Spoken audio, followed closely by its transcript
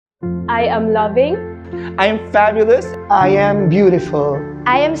I am loving. I am fabulous. I am beautiful.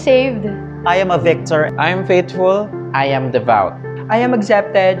 I am saved. I am a victor. I am faithful. I am devout. I am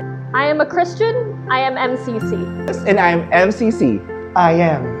accepted. I am a Christian. I am MCC. And I am MCC. I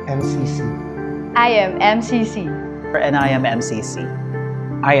am MCC. I am MCC. And I am MCC.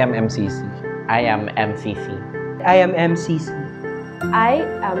 I am MCC. I am MCC. I am MCC. I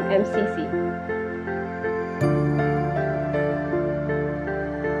am MCC.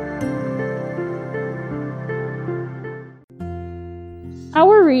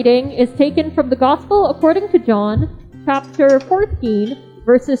 Our reading is taken from the Gospel according to John, chapter 14,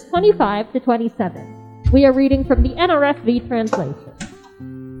 verses 25 to 27. We are reading from the NRSV translation.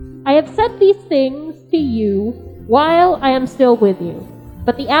 I have said these things to you while I am still with you,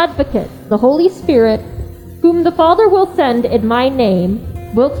 but the Advocate, the Holy Spirit, whom the Father will send in my name,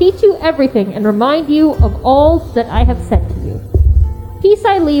 will teach you everything and remind you of all that I have said to you. Peace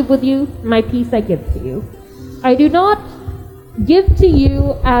I leave with you, my peace I give to you. I do not give to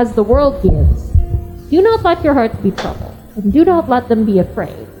you as the world gives. Do not let your hearts be troubled, and do not let them be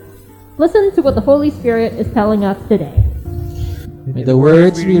afraid. Listen to what the Holy Spirit is telling us today. May the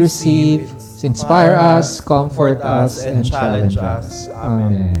words we receive inspire us, comfort us, and challenge us.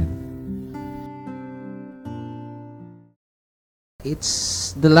 Amen.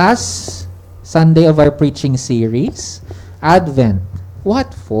 It's the last Sunday of our preaching series, Advent.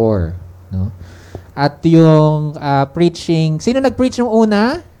 What for? No? At yung preaching, sino nag-preach yung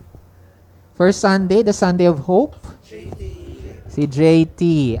una? First Sunday, the Sunday of Hope? JT. Si JT.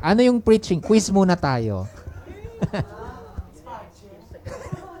 Ano yung preaching? Quiz muna tayo.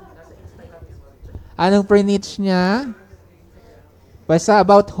 Anong preach niya? Basta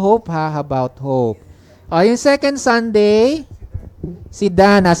about hope ha, about hope. O, yung second Sunday, si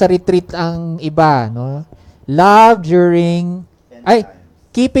Dan, nasa retreat ang iba, no?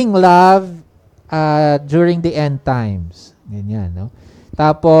 Keeping love during the end times. Ganyan, no?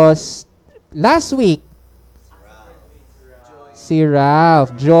 Tapos, last week, si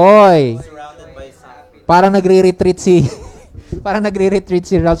Ralph, Joy. Parang nagre-retreat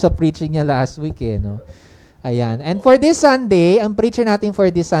si Ralph sa preaching niya last week, eh, no? Ayan. And for this Sunday, ang preacher natin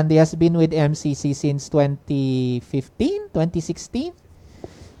for this Sunday has been with MCC since 2015, 2016.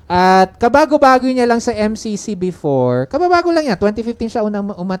 At kabago-bago niya lang sa MCC before. Kababago lang yan. 2015 siya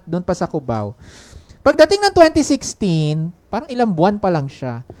unang umat doon pa sa Cubao. Pagdating ng 2016, parang ilang buwan pa lang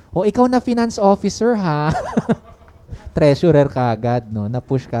siya. O, ikaw na finance officer, ha? Treasurer kagad, no?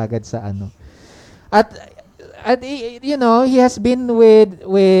 Na-push kagad sa ano. At you know, he has been with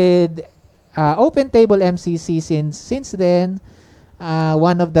Open Table MCC since then.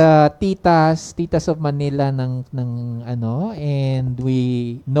 One of the titas of Manila ng ano, and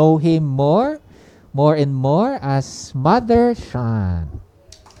we know him more and more as Mother Sean.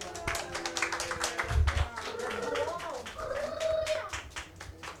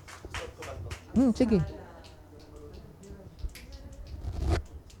 Sige.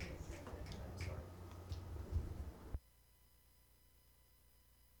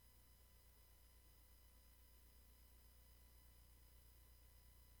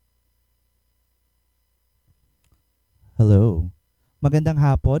 Hello. Magandang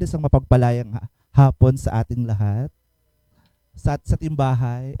hapon, isang mapagpalayang hapon sa ating lahat. Sa ating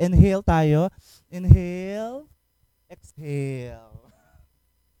bahay. Inhale tayo. Inhale. Exhale.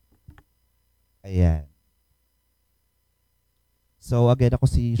 Ayan. So again, ako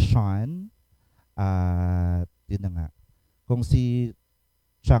si Sean. At yun na nga. Kung si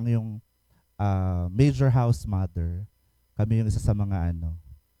Chang yung major house mother, kami yung isa sa mga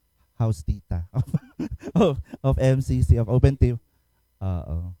house tita of MCC, of Open Table.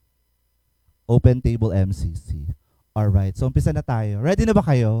 Open Table MCC. Alright, so umpisa na tayo. Ready na ba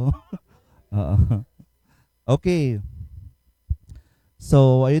kayo? Okay.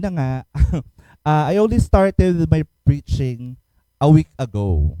 So, ayun na nga. I only started my preaching a week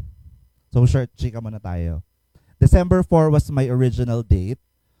ago. So, short chika muna tayo. December 4 was my original date,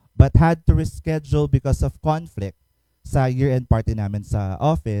 but had to reschedule because of conflict sa year-end party namin sa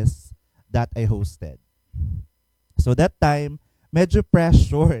office that I hosted. So that time, medyo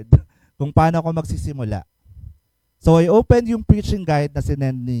pressured kung paano ako magsisimula. So I opened yung preaching guide na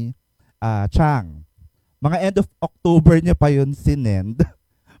sinend ni Chang. Mga end of October niya pa yun sinend,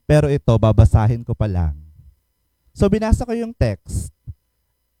 pero ito, babasahin ko pa lang. So binasa ko yung text.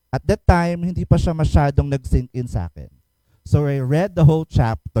 At that time, hindi pa siya masyadong nag-sink in sa akin. So I read the whole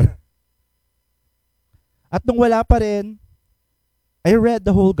chapter. At nung wala pa rin, I read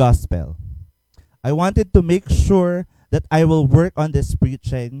the whole gospel. I wanted to make sure that I will work on this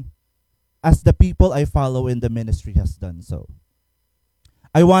preaching as the people I follow in the ministry has done so.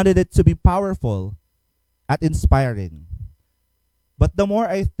 I wanted it to be powerful at inspiring. But the more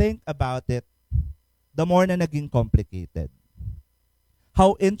I think about it, the more na naging complicated.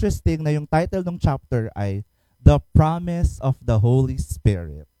 How interesting na yung title ng chapter ay The Promise of the Holy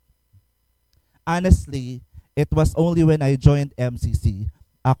Spirit. Honestly, it was only when I joined MCC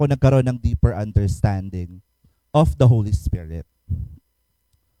ako nagkaroon ng deeper understanding of the Holy Spirit.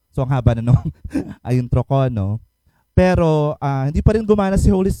 So ang haba na nung intro ko, no? Pero hindi pa rin gumana si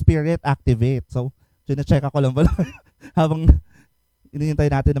Holy Spirit activate. So, chine-check ako lang habang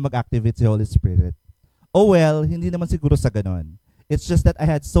inihintay natin na mag-activate si Holy Spirit. Oh well, hindi naman siguro sa ganon. It's just that I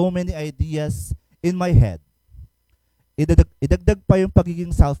had so many ideas in my head. Idagdag pa yung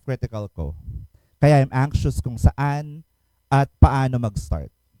pagiging self-critical ko. Kaya I'm anxious kung saan at paano mag-start.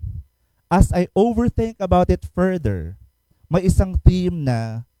 As I overthink about it further, may isang theme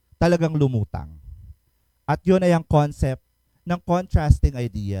na talagang lumutang. At yun ay ang concept ng contrasting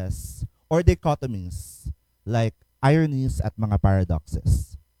ideas or dichotomies like ironies at mga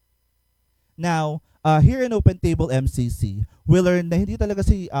paradoxes. Now, here in Open Table MCC, we learned na hindi talaga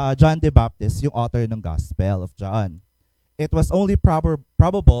si John the Baptist yung author ng Gospel of John. It was only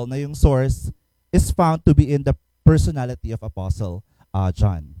probable na yung source is found to be in the personality of Apostle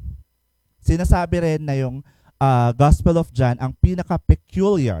John. Sinasabi rin na yung Gospel of John ang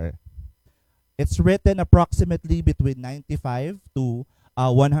pinaka-peculiar. It's written approximately between 95 to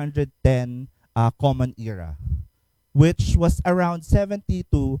 110 Common Era, which was around 70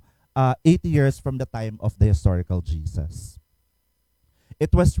 to 80 years from the time of the historical Jesus.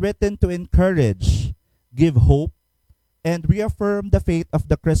 It was written to encourage, give hope, and reaffirm the faith of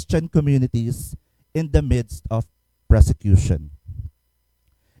the Christian communities in the midst of persecution.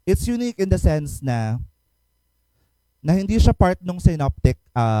 It's unique in the sense na hindi siya part ng synoptic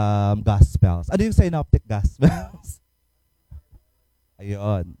gospels. Ano yung synoptic gospels?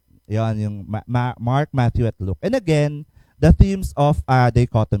 Ayun. Ayun yung Mark, Matthew, at Luke. And again, the themes of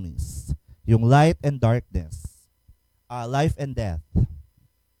dichotomies. Yung light and darkness. Life and death.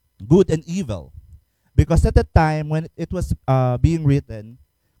 Good and evil. Because at the time when it was being written,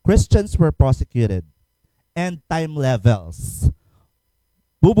 Christians were prosecuted. And time levels.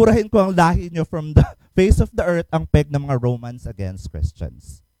 Buburahin ko ang lahi nyo from the face of the earth ang peg ng mga Romans against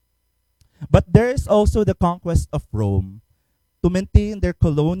Christians. But there is also the conquest of Rome to maintain their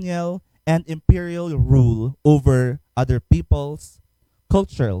colonial and imperial rule over other peoples,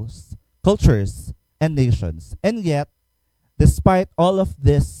 cultures, and nations. And yet, despite all of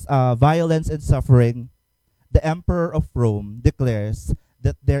this violence and suffering, the Emperor of Rome declares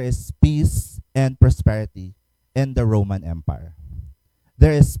that there is peace and prosperity in the Roman Empire.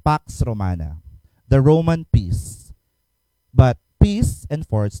 There is Pax Romana, the Roman peace, but peace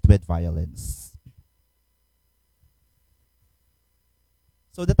enforced with violence.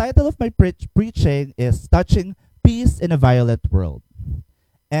 So the title of my preaching is Touching Peace in a Violent World.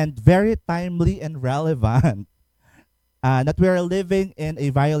 And very timely and relevant that we are living in a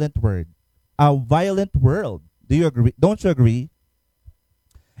violent world. A violent world. Do you agree? Don't you agree?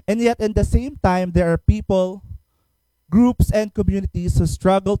 And yet in the same time, there are people, groups, and communities who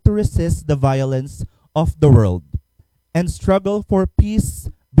struggle to resist the violence of the world and struggle for peace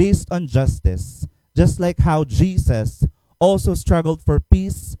based on justice, just like how Jesus also struggled for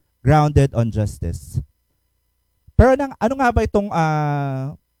peace grounded on justice. Pero ano nga ba itong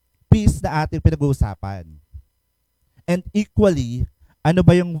peace na ating pinag-uusapan? And equally, ano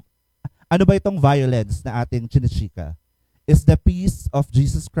ba itong violence na ating chinichika? Is the peace of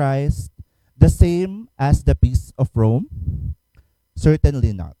Jesus Christ the same as the peace of Rome?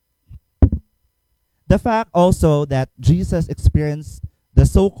 Certainly not. The fact also that Jesus experienced the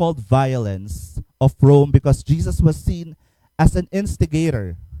so-called violence of Rome because Jesus was seen as an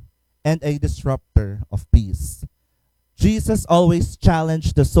instigator and a disruptor of peace. Jesus always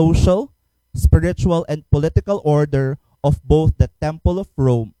challenged the social, spiritual, and political order of both the Temple of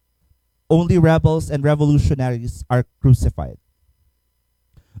Rome. Only rebels and revolutionaries are crucified.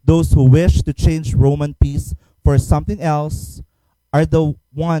 Those who wish to change Roman peace for something else are the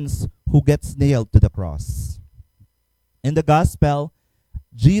ones who get nailed to the cross. In the gospel,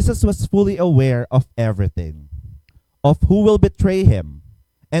 Jesus was fully aware of everything, of who will betray him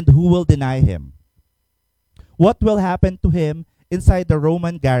and who will deny him, what will happen to him inside the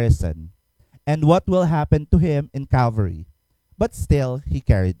Roman garrison, and what will happen to him in Calvary. But still, he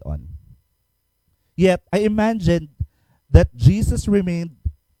carried on. Yet, I imagined that Jesus remained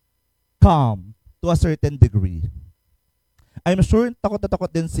calm to a certain degree. I'm sure takot na takot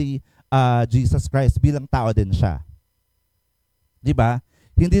din si Jesus Christ bilang tao din siya. Di ba?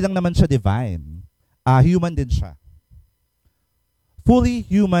 Hindi lang naman siya divine. Human din siya. fully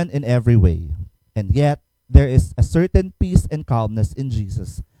human in every way. And yet, there is a certain peace and calmness in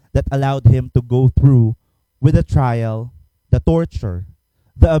Jesus that allowed him to go through with the trial, the torture,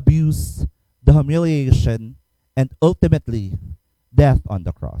 the abuse, the humiliation, and ultimately, death on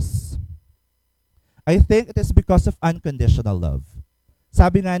the cross. I think it is because of unconditional love.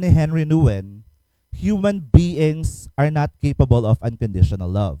 Sabi nga ni Henry Nouwen, human beings are not capable of unconditional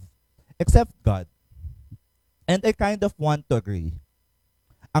love, except God. And I kind of want to agree.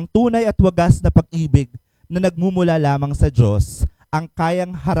 Ang tunay at wagas na pag-ibig na nagmumula lamang sa Diyos ang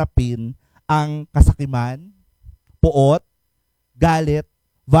kayang harapin ang kasakiman, puot, galit,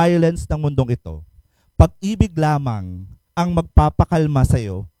 violence ng mundong ito. Pag-ibig lamang ang magpapakalma sa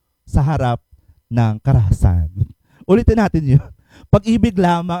iyo sa harap ng karahasan. Ulitin natin yun. Pag-ibig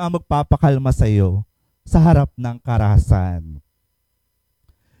lamang ang magpapakalma sa iyo sa harap ng karahasan.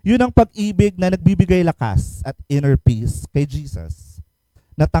 Yun ang pag-ibig na nagbibigay lakas at inner peace kay Jesus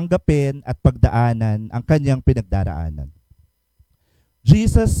na tanggapin at pagdaanan ang kanyang pinagdaraanan.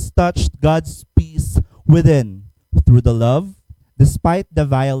 Jesus touched God's peace within through the love despite the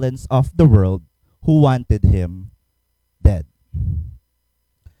violence of the world who wanted him dead.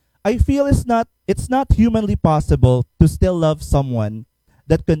 I feel it's not humanly possible to still love someone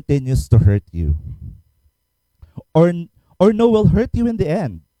that continues to hurt you. Or no will hurt you in the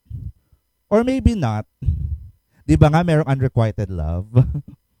end. Or maybe not. Di ba nga merong unrequited love?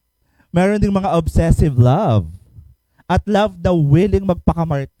 Meron ding mga obsessive love. At love na willing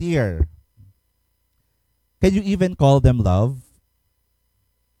magpakamartir. Can you even call them love?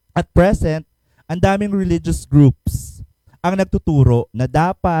 At present, ang daming religious groups ang nagtuturo na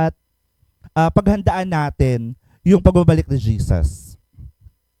dapat paghandaan natin yung pagbabalik ni Jesus.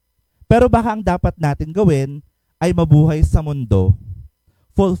 Pero baka ang dapat natin gawin ay mabuhay sa mundo,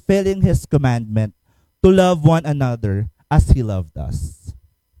 fulfilling His commandment to love one another as He loved us.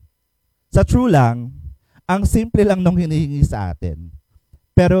 Sa true lang, ang simple lang nung hinihingi sa atin.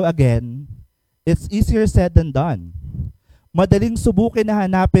 Pero again, it's easier said than done. Madaling subukin na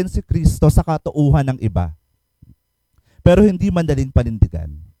hanapin si Kristo sa katauhan ng iba. Pero hindi madaling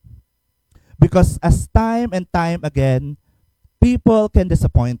panindigan. Because as time and time again, people can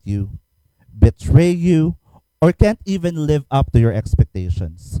disappoint you, betray you, or can't even live up to your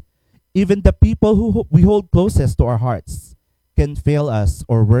expectations. Even the people who we hold closest to our hearts can fail us,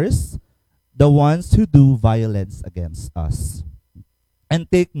 or worse, the ones who do violence against us. And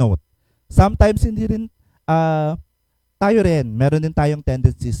take note, sometimes hindi rin tayo rin, meron din tayong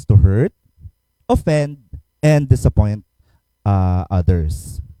tendencies to hurt, offend, and disappoint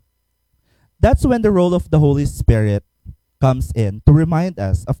others. That's when the role of the Holy Spirit comes in to remind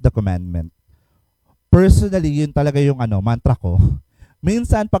us of the commandment. Personally, yun talaga yung mantra ko.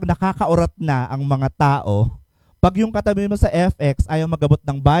 Minsan, pag nakakaurat na ang mga tao, pag yung katabi mo sa FX ayaw magabot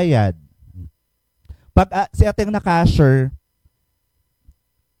ng bayad, pag si ating na-cashier,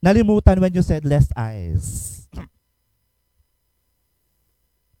 nalimutan when you said less eyes.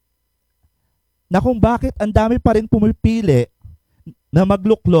 Na kung bakit ang dami pa rin pumipili na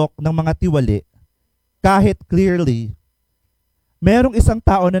magluklok ng mga tiwali, kahit clearly, merong isang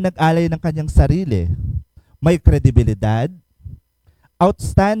tao na nag-alay ng kanyang sarili. May kredibilidad,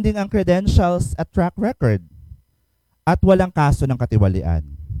 outstanding ang credentials at track record, at walang kaso ng katiwalian.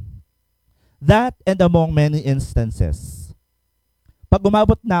 That and among many instances. Pag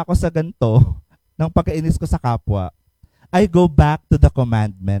umabot na ako sa ganito, ng pagkainis ko sa kapwa, I go back to the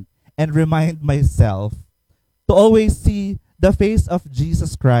commandment and remind myself to always see the face of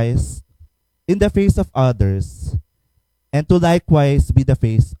Jesus Christ in the face of others, and to likewise be the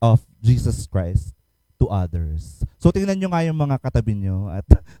face of Jesus Christ to others. So tingnan nyo nga yung mga katabi nyo at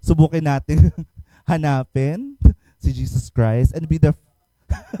subukin natin hanapin si Jesus Christ and be the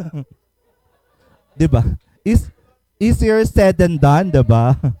diba? Easier said than done,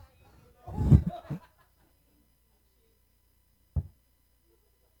 diba?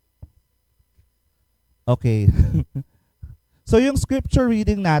 Okay. So yung scripture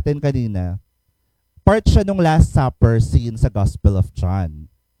reading natin kanina, part siya nung Last Supper scene sa Gospel of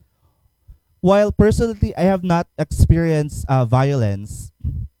John. While personally I have not experienced violence,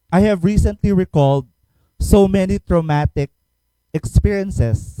 I have recently recalled so many traumatic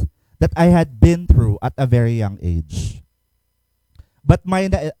experiences that I had been through at a very young age. But my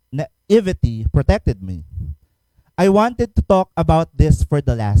naivety protected me. I wanted to talk about this for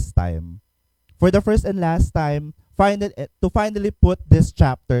the last time. For the first and last time, to finally put this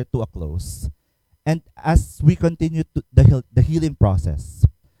chapter to a close. And as we continue to the healing process,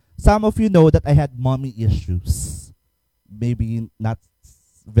 some of you know that I had mommy issues. Maybe not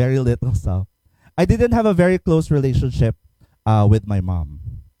very little so. I didn't have a very close relationship with my mom.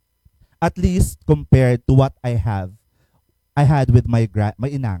 At least compared to what I had with my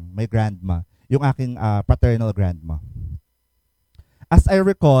grandma, yung aking paternal grandma. As I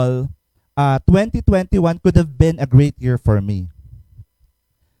recall, 2021 could have been a great year for me.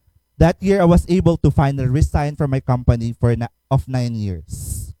 That year, I was able to finally resign from my company of 9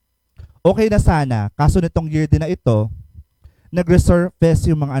 years. Okay na sana, kaso nitong year din na ito, nag-resurface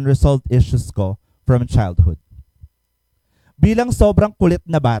yung mga unresolved issues ko from childhood. Bilang sobrang kulit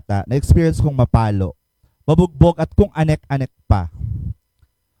na bata, na-experience kong mapalo, mabugbog at kung anek-anek pa.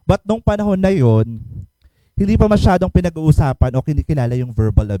 But nung panahon na yon, hindi pa masyadong pinag-uusapan o kinikilala yung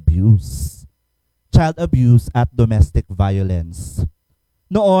verbal abuse, child abuse at domestic violence.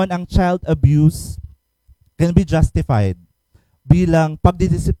 Noon, ang child abuse can be justified bilang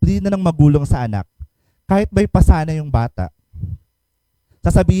pagdidisiplina ng magulang sa anak kahit may pasana yung bata.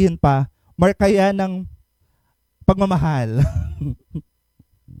 Sasabihin pa, marka yan ng pagmamahal.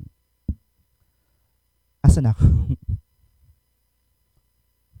 Asan ako?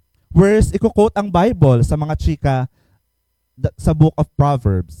 Whereas, iko-quote ang Bible sa mga chika sa Book of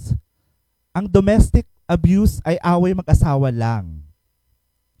Proverbs. Ang domestic abuse ay away mag-asawa lang.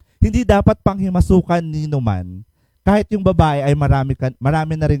 Hindi dapat panghimasukan nino man kahit yung babae ay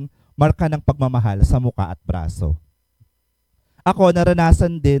marami na ring marka ng pagmamahal sa muka at braso. Nakaranas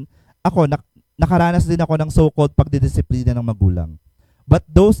din ako ng so-called pagdidisiplina ng magulang. But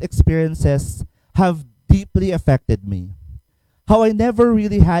those experiences have deeply affected me. How I never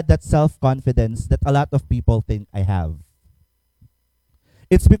really had that self-confidence that a lot of people think I have.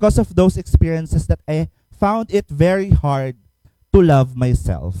 It's because of those experiences that I found it very hard to love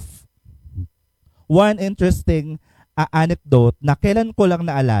myself. One interesting anecdote na kailan ko lang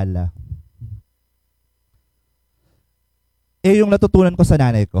naalala. Yung natutunan ko sa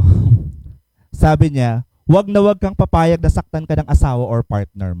nanay ko. Sabi niya, wag na wag kang papayag na saktan ka ng asawa or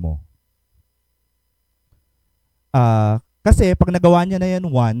partner mo. Kasi pag nagawa niya na yan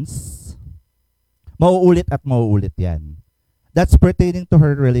once, mauulit at mauulit yan. That's pertaining to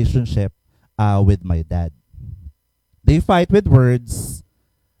her relationship with my dad. They fight with words,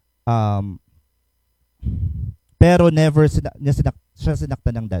 pero never siya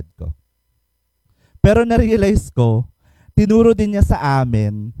sinaktan ng dad ko. Pero na-realize ko, tinuro din niya sa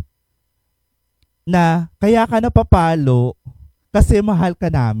amin na kaya ka napapalo kasi mahal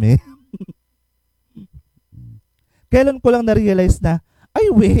ka namin. Kailan ko lang na-realize na, ay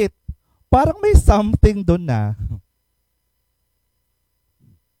wait, parang may something doon na.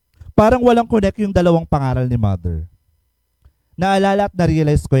 Parang walang connect yung dalawang pangaral ni mother. Naalala at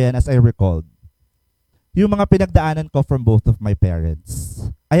na-realize ko yan as I recalled. Yung mga pinagdaanan ko from both of my parents.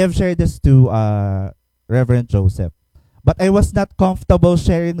 I have shared this to Reverend Joseph. But I was not comfortable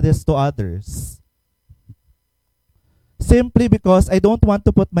sharing this to others. Simply because I don't want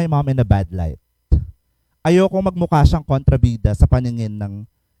to put my mom in a bad light. Ayokong magmukha siyang kontrabida sa paningin ng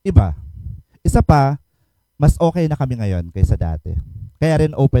iba. Isa pa, mas okay na kami ngayon kaysa dati. Kaya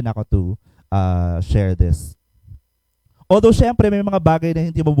rin open ako to share this. Although syempre may mga bagay na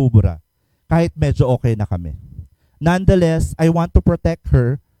hindi mabubura kahit medyo okay na kami. Nonetheless, I want to protect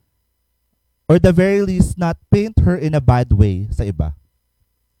her or the very least not paint her in a bad way sa iba.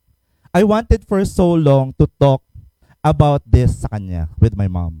 I wanted for so long to talk about this sa kanya with my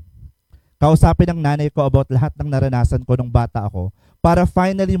mom. Kausapin ng nanay ko about lahat ng naranasan ko nung bata ako para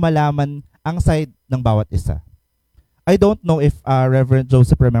finally malaman ang side ng bawat isa. I don't know if Reverend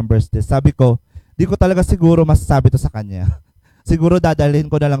Joseph remembers this. Sabi ko, di ko talaga siguro masasabi to sa kanya. Siguro dadalhin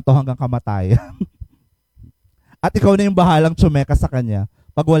ko na lang to hanggang kamatayan. At ikaw na yung bahalang tsumeka sa kanya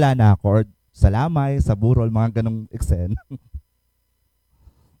pag wala na ako or sa lamay, sa burol, mga ganong eksena.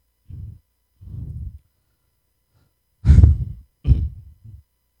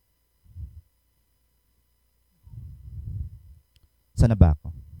 Sana ba ako?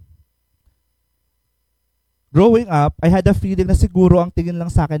 Growing up, I had a feeling na siguro ang tingin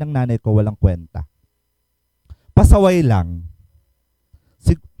lang sa akin ng nanay ko walang kwenta. Pasaway lang.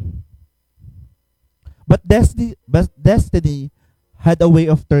 But destiny had a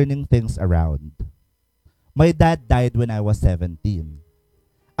way of turning things around. My dad died when I was 17.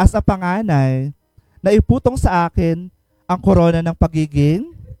 As a panganay, naiputong sa akin ang korona ng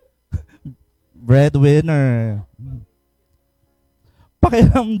pagiging breadwinner.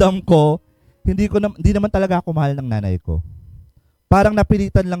 Pakiramdam ko, hindi naman talaga ako mahal ng nanay ko. Parang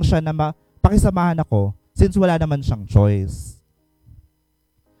napilitan lang siya na pakisamahan ako since wala naman siyang choice.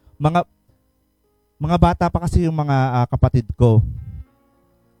 Mga bata pa kasi yung mga kapatid ko.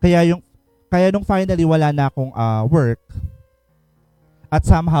 Kaya nung finally wala na akong work at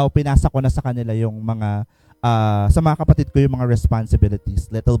somehow pinasa ko na sa kanila yung mga sa mga kapatid ko yung mga responsibilities,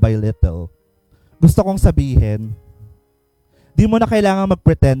 little by little, gusto kong sabihin, di mo na kailangan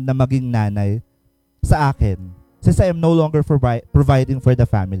mag-pretend na maging nanay sa akin since I am no longer providing for the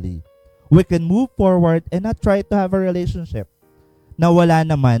family. We can move forward and not try to have a relationship na wala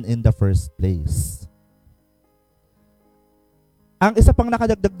naman in the first place. Ang isa pang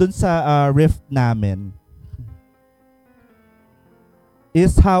nakadagdag dun sa rift namin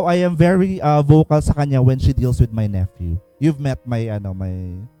is how I am very vocal sa kanya when she deals with my nephew. You've met my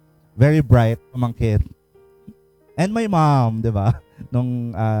very bright pamangkin. And my mom, di ba?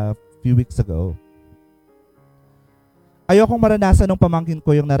 Nung few weeks ago. Ayokong maranasan ng pamangkin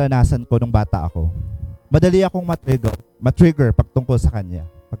ko yung naranasan ko nung bata ako. Madali akong matrigger pag tungkol sa kanya,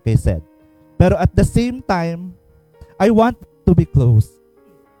 pag kay Sed. Pero at the same time, I want to be close.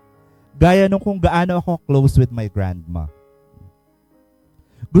 Gaya nung kung gaano ako close with my grandma.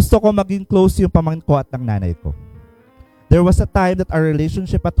 Gusto ko maging close yung pamangkin ko at ng nanay ko. There was a time that our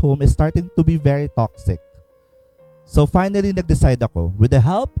relationship at home is starting to be very toxic. So finally, nag-decide ako, with the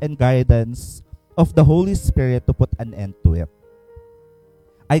help and guidance of the Holy Spirit, to put an end to it.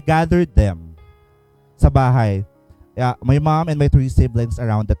 I gathered them sa bahay, my mom and my 3 siblings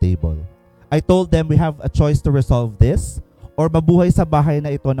around the table. I told them we have a choice to resolve this or mabuhay sa bahay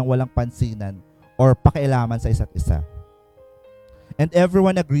na ito ng walang pansinan or pakialaman sa isa't isa. And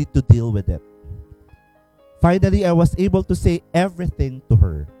everyone agreed to deal with it. Finally, I was able to say everything to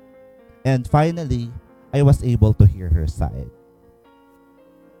her. And finally, I was able to hear her side.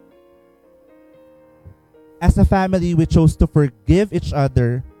 As a family, we chose to forgive each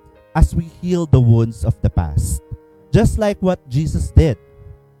other as we heal the wounds of the past. Just like what Jesus did.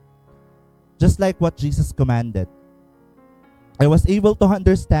 Just like what Jesus commanded. I was able to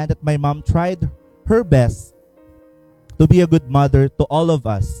understand that my mom tried her best to be a good mother to all of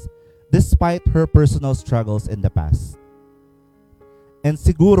us despite her personal struggles in the past. And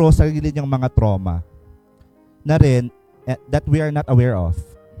siguro sarili niyang mga trauma na rin that we are not aware of.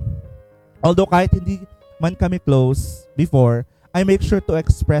 Although kahit hindi man kami close before, I make sure to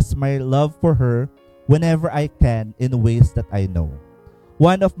express my love for her whenever I can in ways that I know.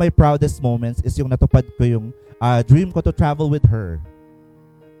 One of my proudest moments is yung natupad ko yung dream ko to travel with her.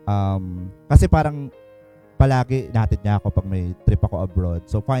 Kasi parang palagi natin niya ako pag may trip ako abroad.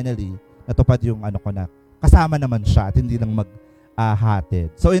 So finally, natupad yung ano ko na kasama naman siya at hindi lang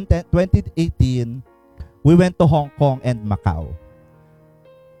maghatid. So in 2018, we went to Hong Kong and Macau.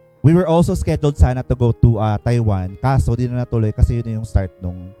 We were also scheduled sana to go to Taiwan, kaso di na natuloy kasi yun yung start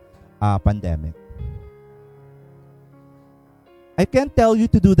nung pandemic. I can't tell you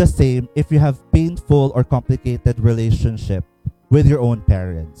to do the same if you have painful or complicated relationship with your own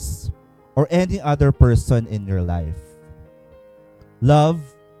parents or any other person in your life. Love,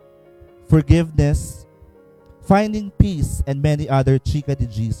 forgiveness, finding peace, and many other chika de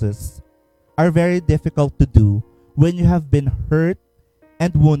Jesus are very difficult to do when you have been hurt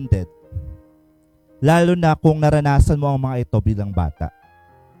and wounded. Lalo na kung naranasan mo ang mga ito bilang bata.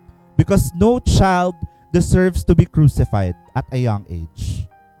 Because no child deserves to be crucified at a young age.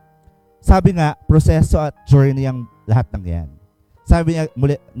 Sabi nga, proseso at journey ang lahat ng yan. Sabi niya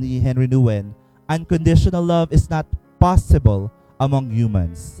muli ni Henry Nguyen, unconditional love is not possible among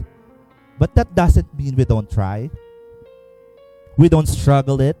humans. But that doesn't mean we don't try. We don't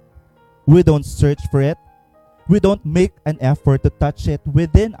struggle it. We don't search for it. We don't make an effort to touch it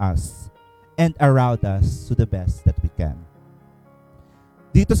within us and around us to the best that we can.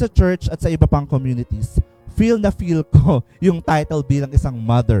 Dito sa church at sa iba pang communities, feel ko yung title bilang isang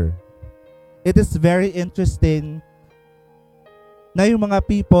mother. It is very interesting na yung mga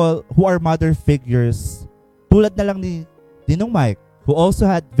people who are mother figures, tulad na lang ni Ninong Mike, who also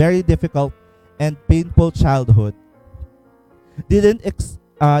had very difficult and painful childhood, didn't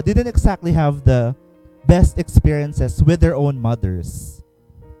exactly have the best experiences with their own mothers,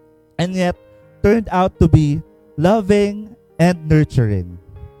 and yet turned out to be loving and nurturing,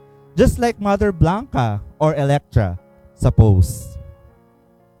 just like Mother Blanca or Electra, suppose.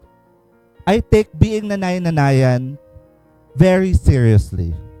 I take being nanay-nanayan very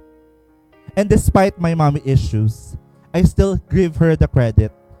seriously, and despite my mommy issues, I still give her the credit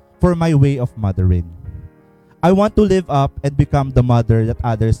for my way of mothering. I want to live up and become the mother that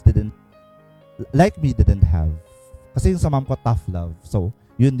others didn't have. Kasi yung sa mom ko, tough love. So,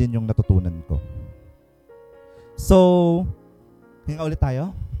 yun din yung natutunan ko. So, hinga ulit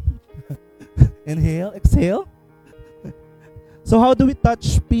tayo. Inhale, exhale. So, how do we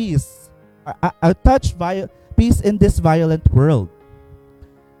touch peace? Peace in this violent world.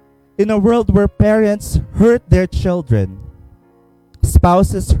 In a world where parents hurt their children,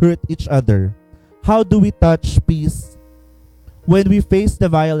 spouses hurt each other, How do we touch peace when we face the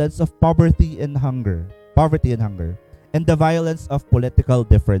violence of poverty and hunger, and the violence of political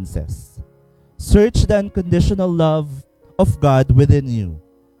differences? Search the unconditional love of God within you,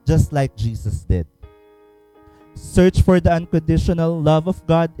 just like Jesus did. Search for the unconditional love of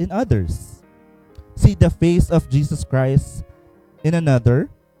God in others. See the face of Jesus Christ in another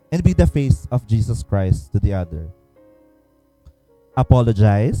and be the face of Jesus Christ to the other.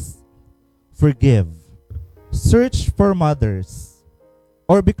 Apologize, forgive, search for mothers,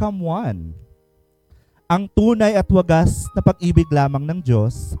 or become one. Ang tunay at wagas na pag-ibig lamang ng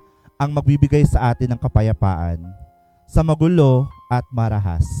Diyos ang magbibigay sa atin ng kapayapaan sa magulo at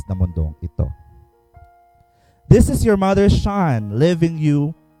marahas na mundong ito. This is your mother Sean leaving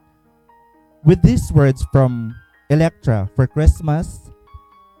you with these words from Electra for Christmas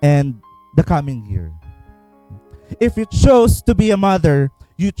and the coming year. If you chose to be a mother,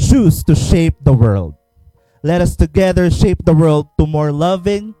 you choose to shape the world. Let us together shape the world to more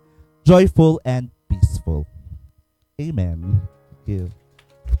loving, joyful, and peaceful. Amen. Thank you.